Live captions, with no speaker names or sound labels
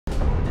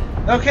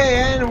Okay,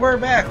 and we're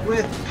back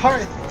with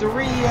part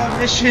 3 of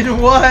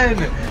Mission 1.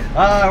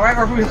 Right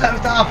where we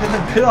left off in the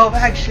middle of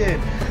action.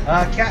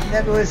 Cat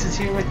Nebulous is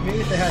here with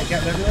me. Say hi,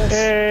 Cat Nebulous.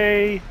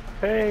 Hey!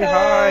 Hey,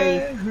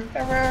 hi!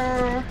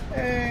 Hello!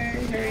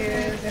 Hey, here he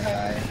is. Say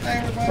hi. Hi,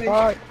 everybody.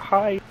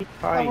 Hi!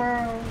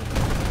 Hello!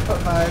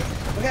 Hi.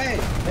 Okay,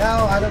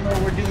 now I don't know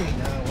what we're doing.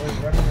 We're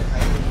running.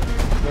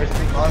 Where's the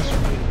big monster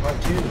movie? Part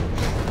 2.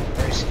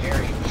 Very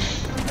scary.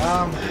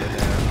 Oh,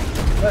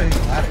 he's a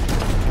ladder.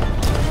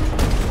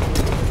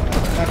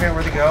 I don't know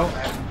where to go. I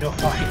have no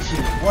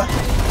idea. What?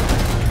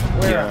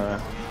 Where? Yeah.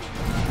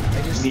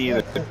 I just Me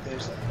either.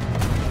 there's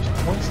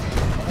points there.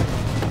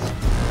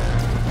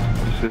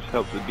 This just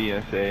helped the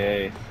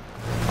BSAA.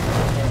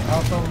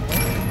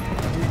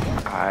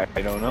 I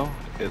don't know.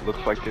 It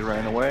looks like they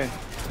ran away.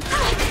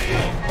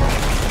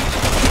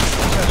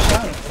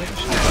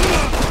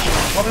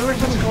 Well, they were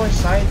supposed to go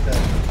inside the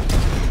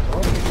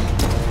door.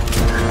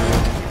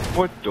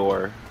 What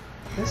door?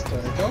 This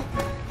door, the door.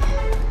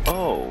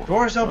 Oh.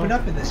 Doors open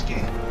up in this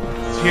game.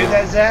 Did you hear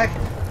that, Zach?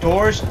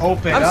 Doors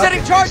open up. I'm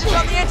setting charges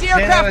on the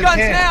anti-aircraft guns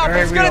now, but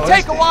it's gonna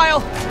take a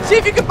while. See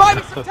if you can buy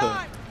me some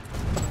time.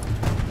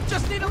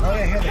 Just need a little. Oh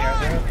yeah, here they are.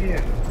 They're up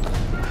here.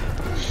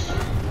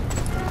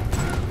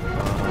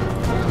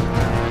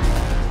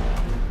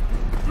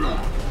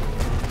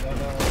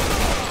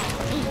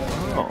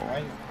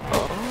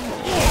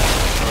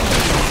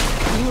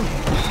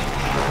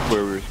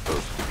 Where we're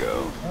supposed to go.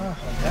 Oh,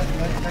 that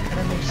kind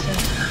of makes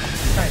sense.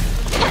 Kind of.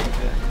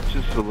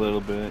 Just a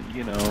little bit,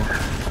 you know.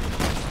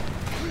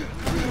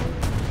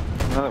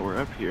 Now that we're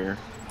up here.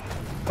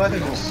 But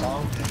there's a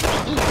song.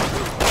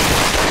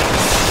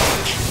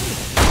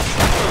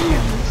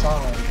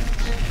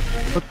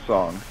 What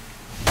song?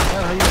 I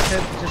don't know, you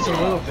said just a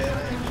little bit.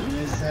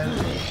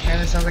 It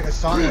kind of sounds like a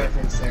song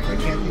reference there, but I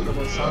can't think of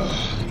what song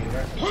you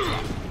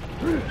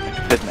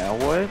referenced. Said now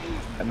what?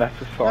 And that's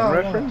a song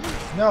reference?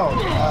 No,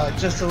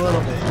 just a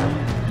little bit.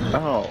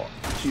 Oh,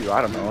 geez,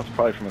 I don't know. It's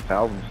probably from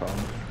 1,000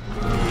 songs.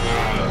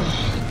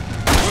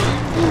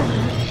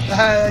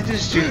 I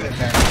just shoot it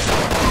back.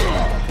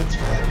 It's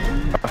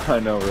fun. I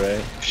know,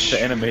 right? The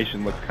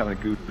animation looks kind of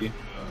goofy.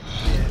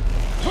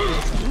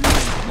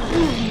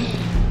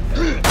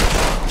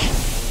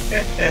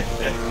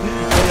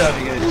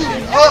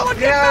 Oh,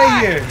 get out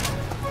of here!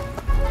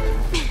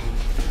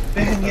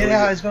 Ben, get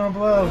out, it's gonna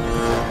blow.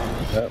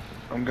 Yep,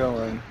 I'm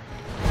going.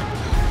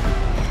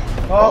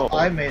 Oh,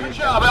 I made it. Good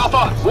job,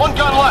 Alpha. One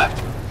gun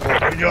left.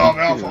 Good job,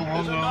 Alpha.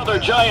 There's another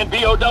giant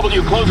BOW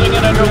closing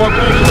in at your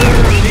location.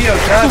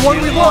 That's the one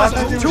we lost.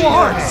 2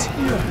 hearts.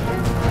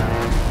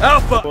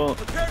 Alpha. Well,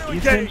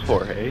 his name's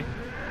Jorge,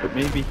 but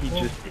maybe he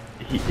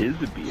is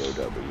a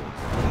BOW.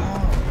 Oh,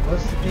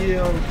 what's the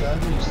BOW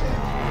stand?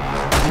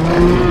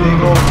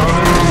 Big old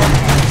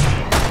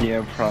woman.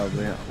 Yeah,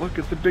 probably. Look,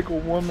 it's a big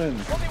old woman.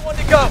 Only one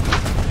to go.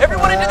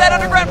 Everyone into that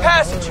underground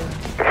passage.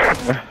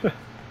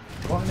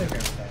 What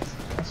underground passage?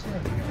 What's the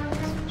underground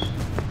passage?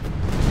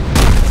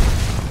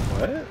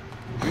 What? What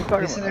are you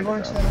talking They said they're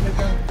going about? to the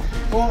underground.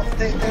 Well,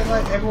 they're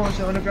like everyone's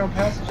to the underground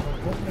passage. Like,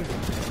 what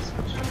underground passage?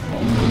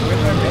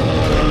 Where's our man?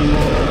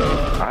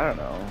 I don't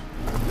know.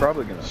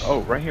 Probably gonna.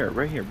 Oh, right here,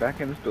 back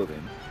in this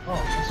building. Oh,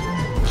 this one.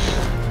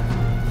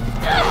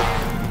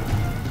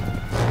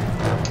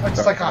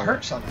 Looks like I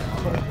hurt something.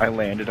 I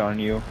landed on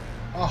you.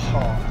 Oh,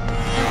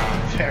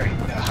 very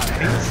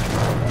nice.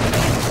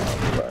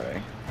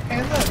 Sorry.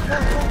 And look,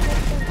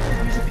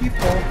 he's a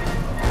peephole.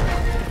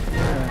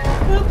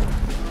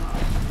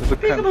 There's a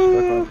kind of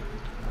stuck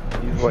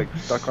on. He's like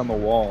stuck on the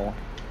wall.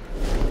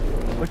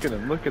 Look at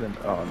him.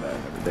 Oh no,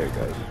 there he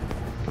goes.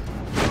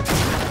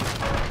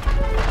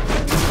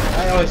 I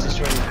always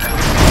destroy these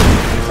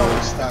boxes. It's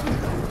always stuck.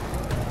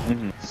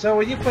 So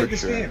when you play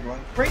this game,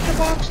 break the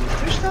boxes.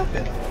 There's stuff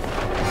in them.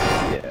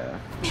 Yeah.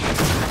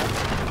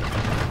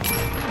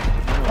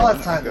 A lot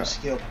of times there's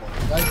skill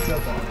points. I still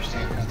don't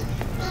understand how they use.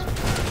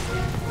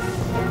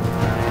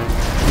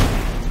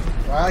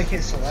 Well, I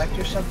can select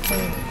or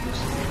something.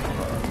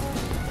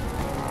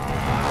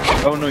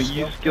 Oh no, you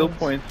use skill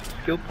points.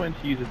 Skill points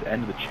you use at the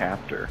end of the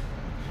chapter.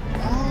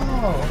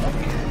 Oh,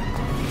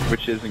 okay.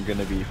 Which isn't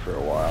gonna be for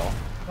a while.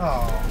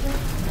 Oh,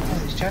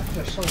 these chapters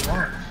are so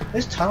long.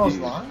 This tunnel's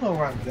long. I don't know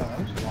where I'm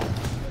going. It's long.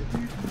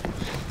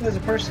 There's a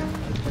person.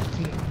 There's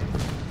 15.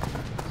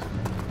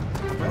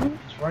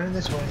 It's running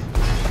this way.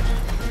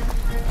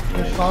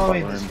 They're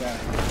following this guy.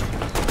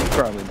 He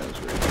probably knows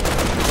where he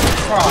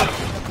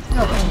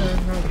No.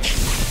 is.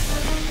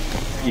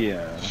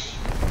 Yeah.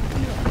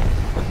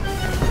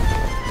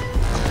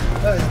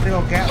 Oh, it's a big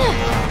old gap.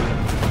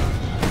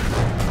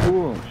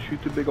 Cool.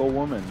 Shoot the big old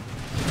woman.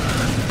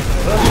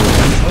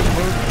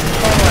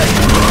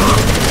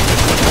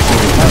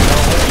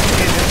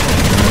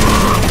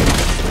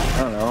 I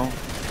don't know.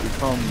 We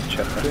call him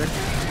Chester.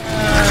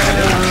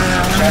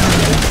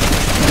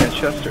 Yeah,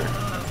 Chester.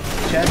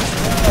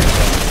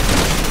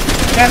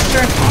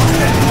 Chester?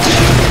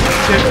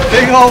 This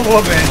big old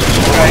woman.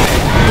 Right.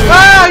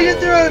 Ah, you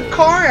threw a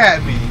car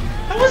at me.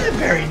 That wasn't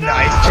very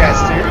nice,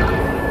 Chester.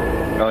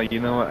 Oh, you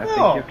know what? I think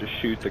you have to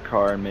shoot the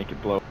car and make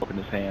it blow up in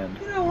his hand.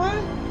 You know what?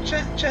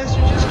 Chester just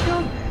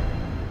killed me.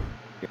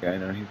 Yeah, I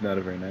know, he's not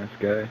a very nice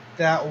guy.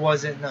 That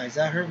wasn't nice.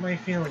 That hurt my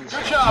feelings.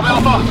 Good job,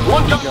 Alpha.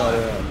 One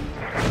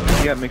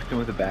He got mixed in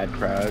with a bad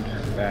crowd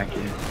back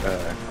in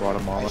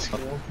Guatemala.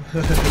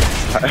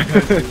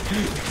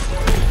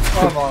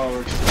 Guatemala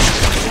works.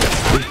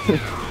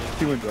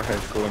 He went to high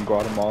school in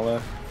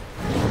Guatemala.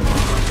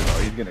 Oh,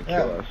 he's gonna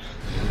kill us.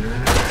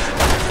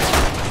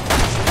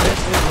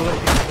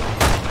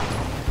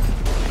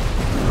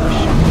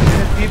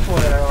 There's people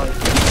that are like...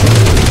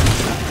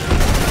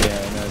 Yeah, I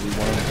know, the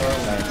one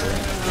sniper.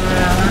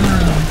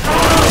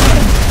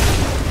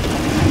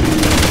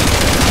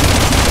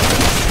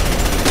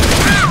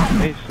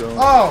 Hey, so...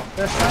 Oh,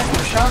 the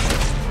sniper shot me.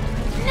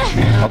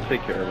 I'll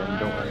take care of him,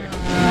 don't worry. There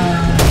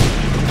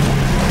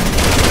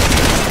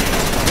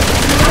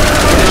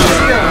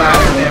should be a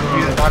ladder there for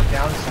you to knock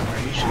down somewhere.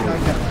 You should knock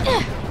that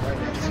ladder right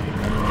next to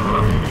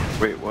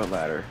you. Wait, what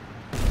ladder?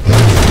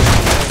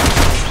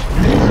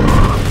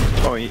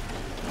 Oh,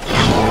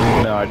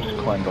 no, I just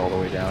climbed all the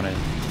way down it.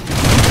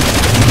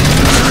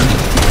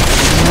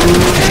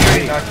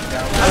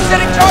 I'm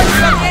setting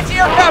charges on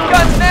anti-aircraft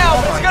guns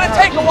now. It's gonna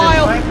take a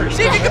while.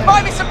 See if you can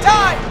buy me some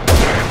time.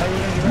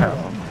 Yeah,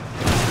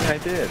 I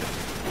did.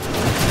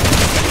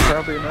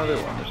 Probably another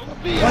one or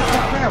something. What the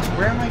crap?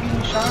 Where am I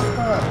getting shot from?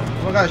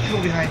 Oh my god, there's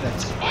people behind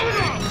us.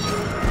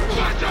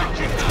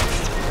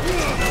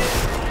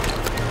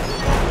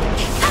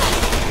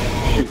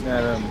 Shooting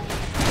at him.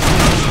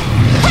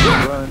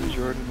 Run,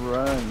 Jordan,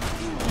 run.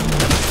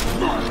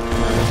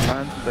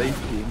 Find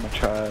safety, my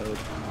child.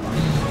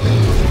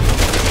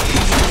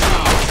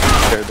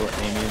 Terrible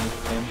aiming in this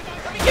game.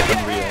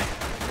 Unreal.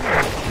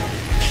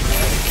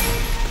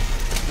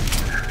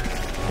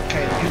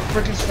 Okay, you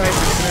freaking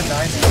snipers are gonna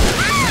die now.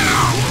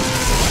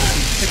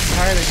 I'm sick and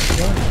tired of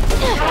killing you.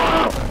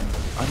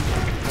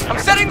 I'm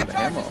setting the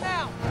charges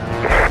now.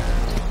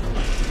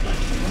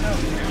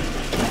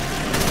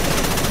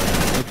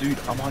 Oh, dude,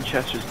 I'm on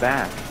Chester's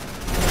back.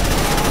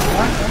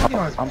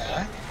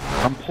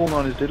 I'm pulling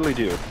on his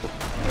diddly-do.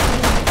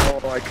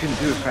 Oh, I couldn't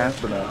do it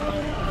fast enough.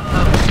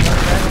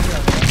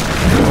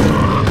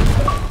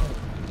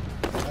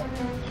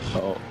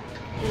 Oh,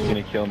 he's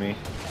gonna kill me.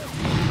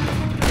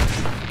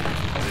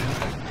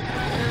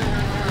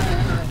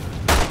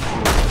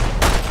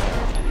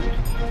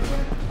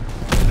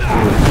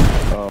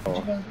 Oh.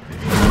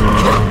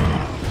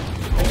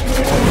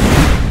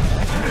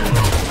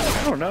 I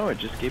don't know, it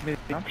just gave me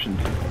the options.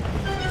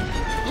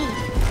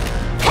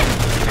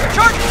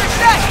 Charges are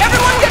set!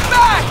 Everyone get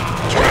back!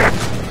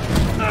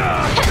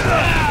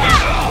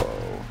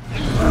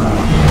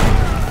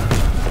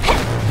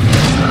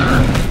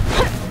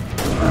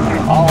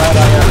 All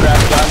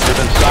anti-aircraft guns have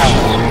been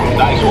silenced.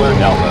 Nice work,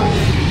 Alpha.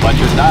 But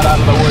you're not out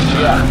of the woods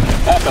yet.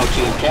 Echo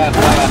Team can't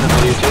land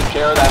until you take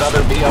care of that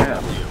other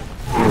BOW.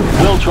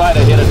 We'll try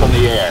to hit it from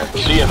the air.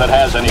 See if it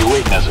has any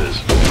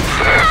weaknesses.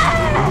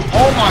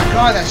 Oh my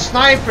god, that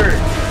sniper!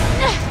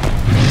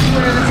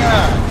 Where is the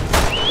guy?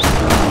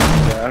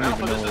 Yeah, I don't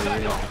even know where he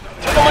is.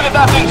 Take a look at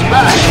that thing's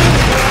back.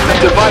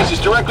 This device is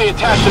directly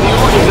attached to the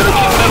organs that are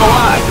keeping it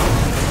alive.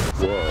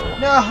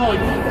 Whoa. No, you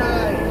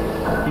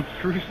died! He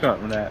threw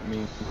something at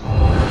me.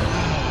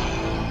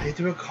 They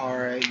threw a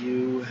car at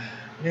you.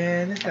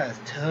 Man, this guy's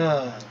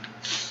tough.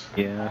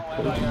 Yeah,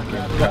 so this game's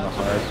kinda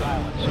hard.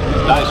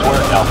 Nice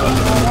work, Alpha.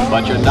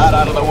 But you're not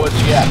out of the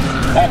woods yet.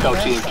 Echo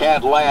Team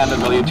can't land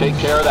until you take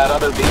care of that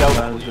other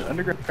BOW. There's an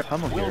underground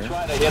tunnel We'll here.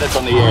 try to hit it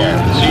from the air.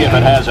 See if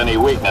it has any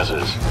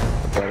weaknesses.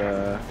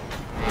 But,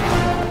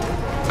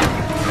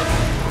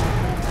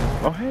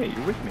 oh hey,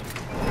 you're with me.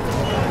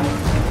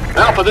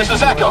 Alpha, this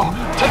is Echo.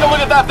 Take a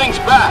look at that thing's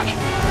back.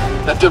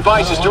 That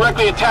device is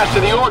directly attached to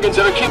the organs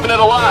that are keeping it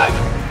alive.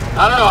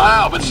 I don't know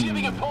how, but see if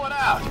you can pull it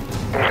out.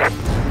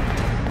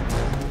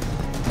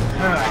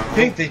 I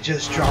think they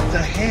just dropped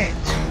a hint.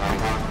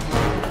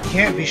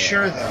 Can't be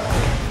sure though.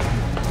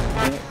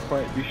 Can't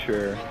quite be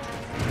sure.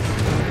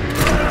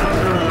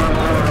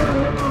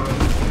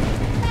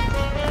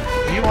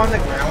 Were you on the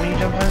ground when you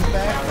jumped on his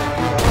back?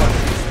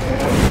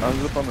 I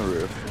was up on the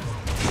roof.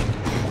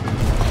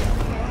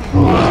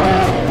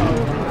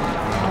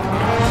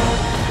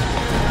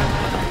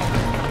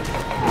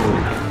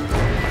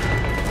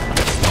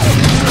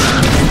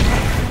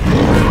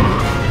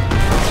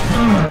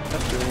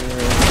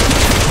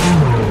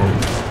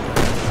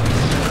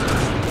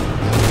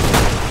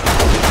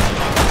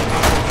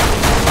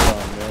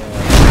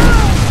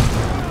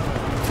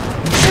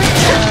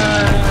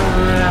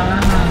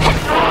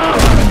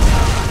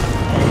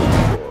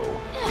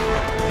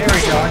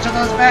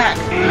 Back.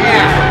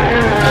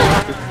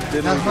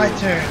 Yeah. Now's my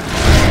turn.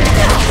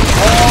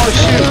 Oh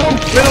shoot!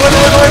 Wiggle!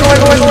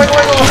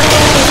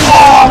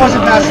 Oh, I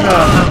wasn't fast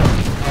enough.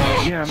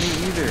 Yeah, me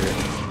either.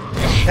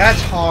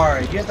 That's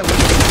hard. You have to wiggle.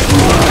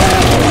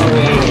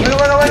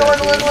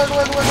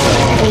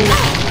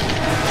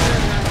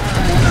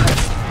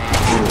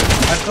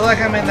 I feel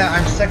like I'm in that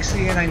I'm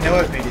sexy and I know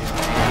it video.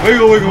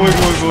 Wiggle.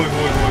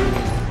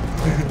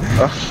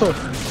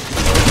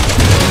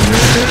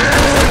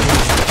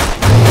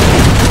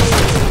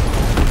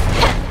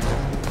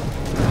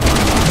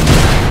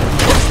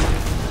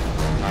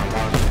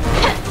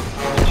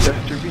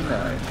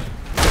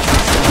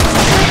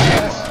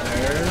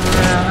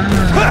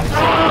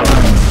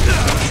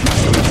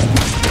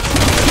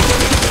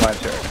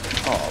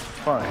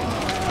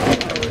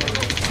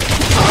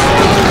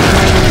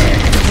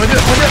 I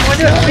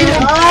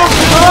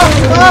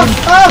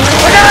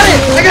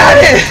got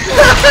it!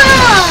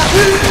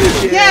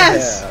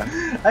 Yes!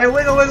 I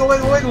wiggled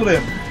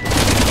him.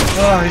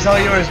 Oh, he's all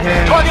yours,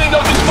 man. Targeting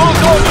those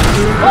exposed organs!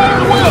 Fire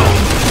at will!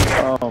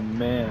 Oh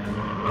man.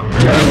 Oh,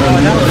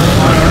 that was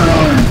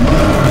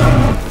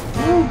fun.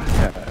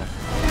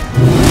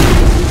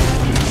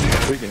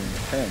 Freaking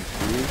intense,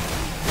 dude.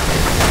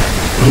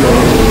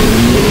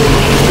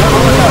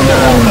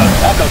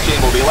 Echo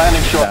team will be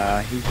landing short.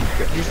 Nah, he's just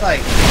good. He's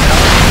like...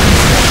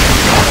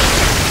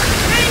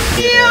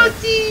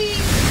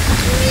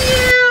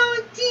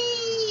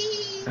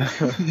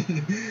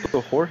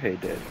 So Jorge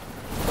did.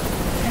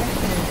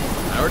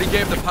 I already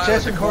gave the pilot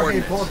Just the a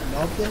Jorge coordinates. pulled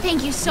melted?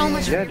 Thank you so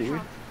much. Yeah, dude.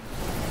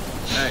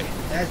 Hey,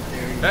 That's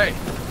dirty. hey.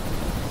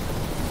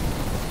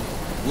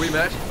 We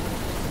met?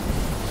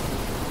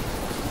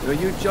 Well,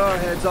 you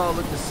jarheads all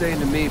look the same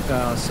to me,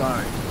 pal.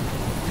 Sorry.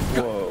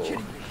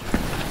 Whoa.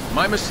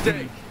 My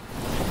mistake.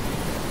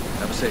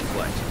 Have a safe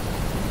flight.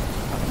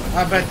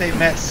 I bet they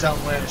met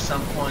somewhere at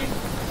some point.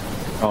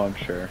 Oh, I'm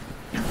sure.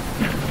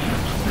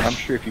 I'm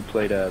sure if you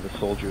played the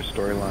Soldier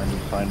storyline,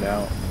 you'd find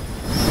out.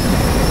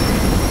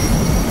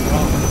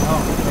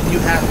 Oh, and you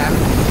have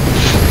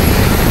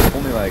happened.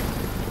 Only like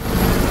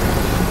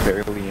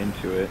barely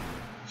into it.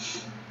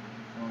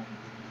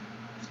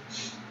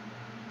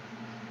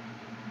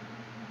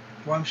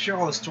 Well, I'm sure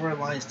all the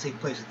storylines take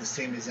place at the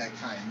same exact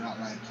time, not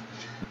like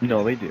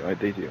No, they do.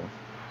 They do.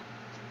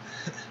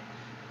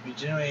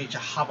 regenerate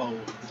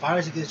Jahabo. The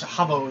virus that gives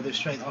Jahabo their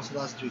strength also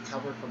allows it to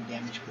recover from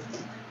damage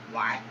quickly.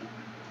 Why?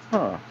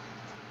 Huh.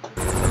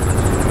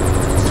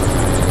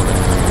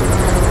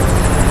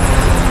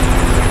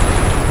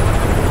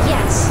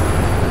 Yes.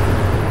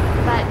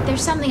 But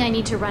there's something I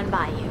need to run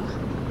by you.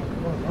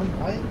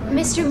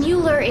 Mr.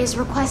 Mueller is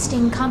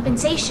requesting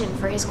compensation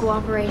for his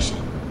cooperation.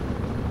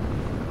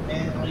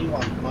 Man, what do you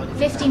want? Money?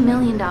 $50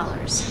 million.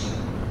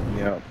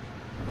 Yep.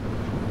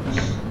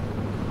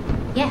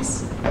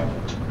 Yes.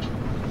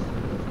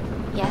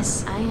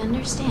 Yes, I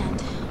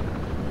understand.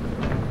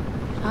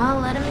 I'll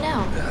let him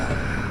know.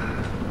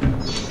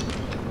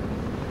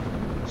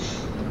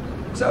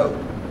 So,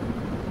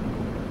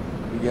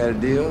 you got a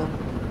deal?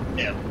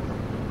 Yeah.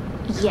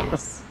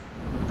 Yes.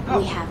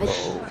 We have it.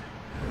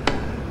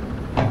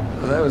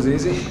 Well, that was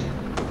easy.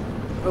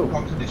 Oh,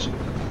 One condition.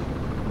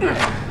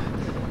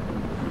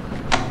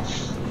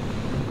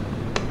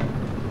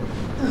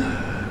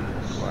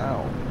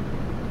 Wow.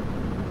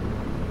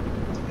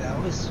 That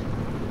was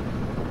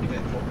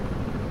eventful.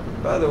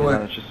 by the And way,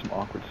 then it's just some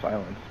awkward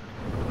silence.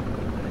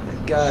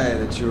 that guy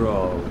that you're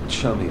all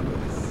chummy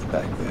with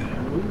back there.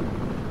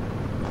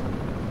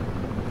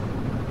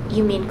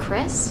 You mean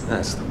Chris?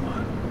 That's the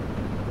one.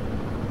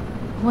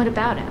 What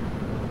about him?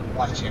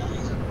 Watch out,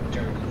 he's a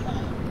dirty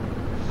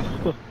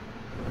guy.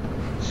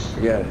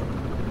 Forget it.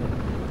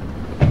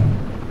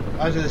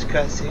 After this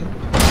cutscene,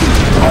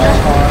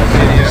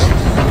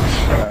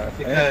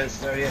 because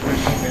it's already at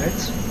 13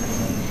 minutes.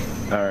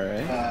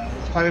 Alright.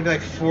 It's probably gonna be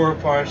like 4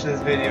 parts of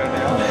this video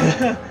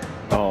now.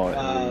 Oh, at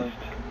least.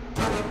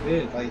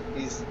 Dude, like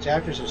these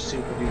chapters are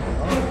super duper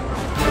long.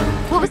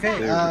 What was Okay,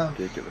 They're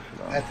ridiculous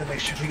I enough. have to make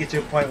sure we get to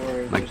a point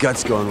where My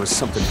gut's going with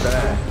something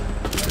bad.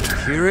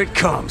 Here it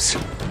comes.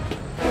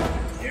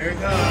 Here it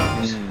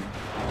comes. Mm.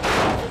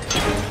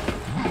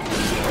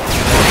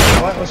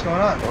 What's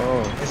going on?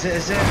 Oh, Is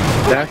it?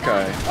 that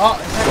guy. Oh,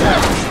 it's that guy.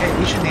 Hey,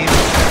 we should name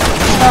it.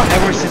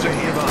 Edward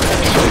Scissorhands.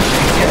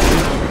 Yes.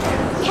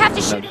 We have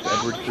to No, shoot just him.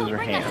 Edward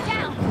Scissorhands.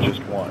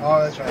 Just one.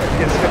 Oh, that's right.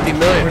 It's 50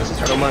 million. I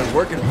don't mind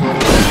working for it.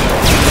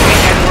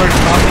 Edward,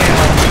 calm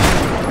down.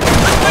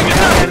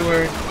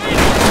 Edward.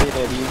 Hey,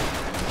 Eddie.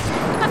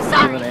 I'm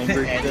sorry. Feeling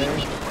angry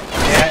today?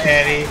 Yeah,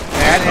 Eddie.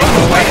 Eddie.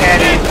 Why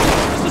Eddie?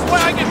 This is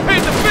why I get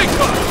paid the big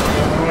bucks!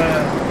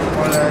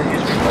 Wanna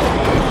use me?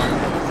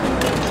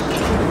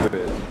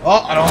 Good.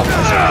 Oh, I don't want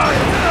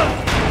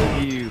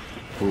to You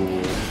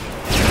fool.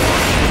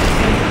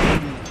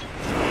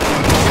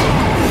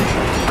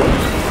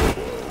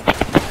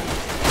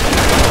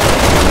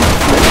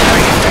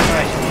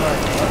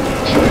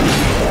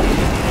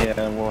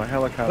 Yeah, well, a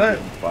helicopter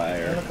on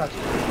fire.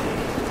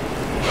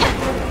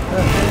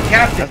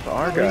 Captain. That's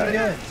our What are guy. you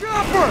doing?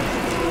 Chopper!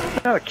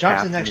 Not a Jump to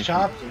captain, the next if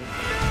chapter.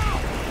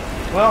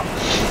 Well,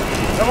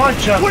 I want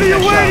to jump. What to are the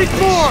you next waiting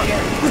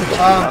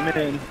chapter. I'm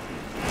in.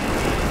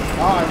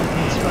 Oh, I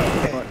need smoke.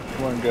 Come Okay. on,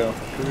 come on, go.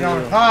 Come No,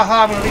 on. ha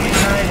ha, I'm gonna leave you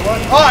behind. What?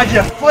 Oh, I did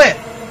a flip.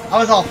 I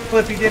was all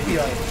flippy dippy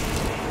like.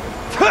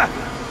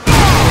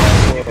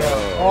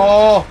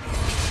 Oh,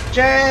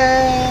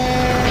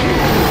 Jay.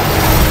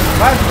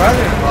 My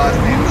brother-in-law's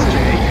name is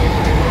Jake.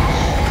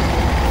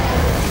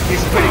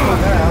 He's a pretty cool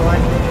guy. I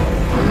like him.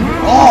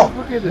 Oh,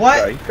 Look at this what?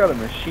 guy. He's got a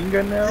machine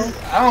gun now.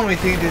 I don't even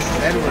think this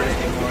is Edward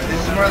anymore. This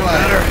is more like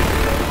I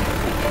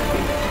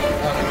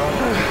don't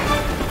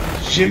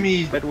know,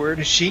 Jimmy Edward.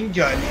 Machine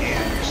Gun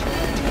Hand or something.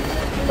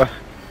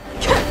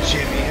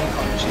 Jimmy, I'm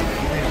calling Jimmy.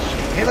 His name's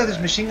Jimmy. Hey, look, there's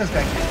machine guns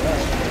back here.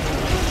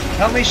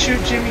 Help me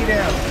shoot Jimmy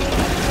down.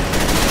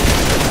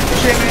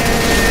 Jimmy!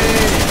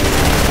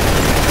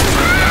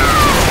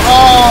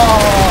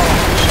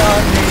 Oh!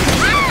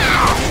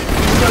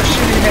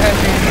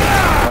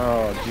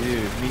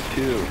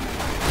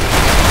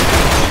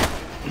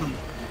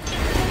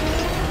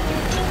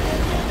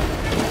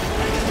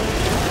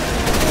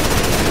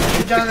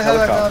 John the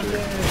helicopter.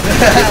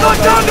 He's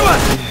locked onto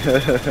us!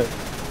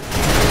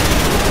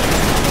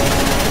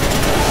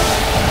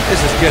 This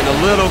is getting a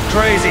little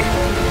crazy,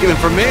 even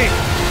for me.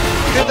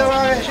 Shoot the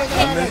rocket, shoot the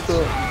I rocket. missed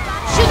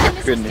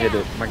it. Couldn't hit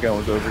it. My gun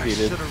was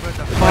overheated.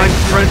 Fine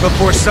print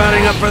before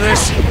signing up for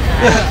this.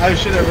 I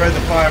should have read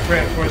the fine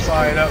print before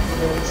signing up for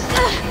this.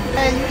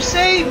 Hey, you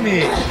saved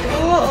me!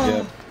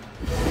 Yeah.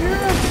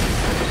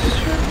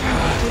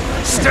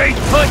 Stay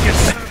put, you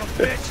son of a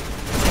bitch!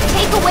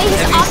 Take away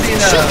his Have you oxygen.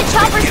 seen Shoot the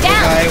choppers the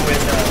down. guy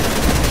with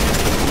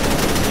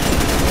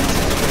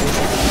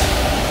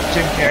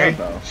Jim Carrey?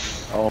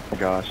 Oh my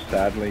gosh,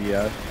 sadly,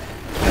 yes.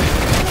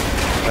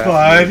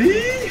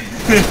 Buddy?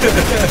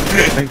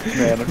 Thanks,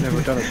 man. I've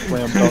never done a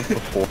slam dunk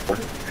before.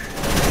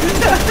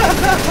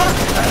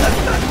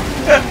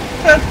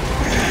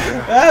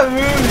 That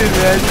movie,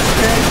 man,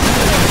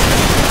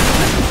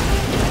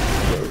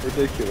 So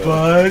ridiculous.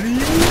 buddy?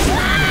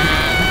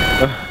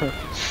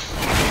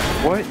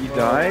 What? You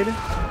died?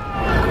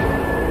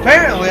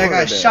 Apparently, I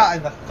got Florida. shot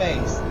in the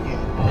face.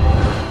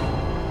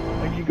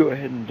 Why'd you go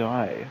ahead and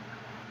die?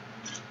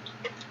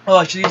 Oh,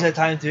 I should use that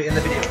time to end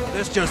the video.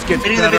 This just gets Finish the better.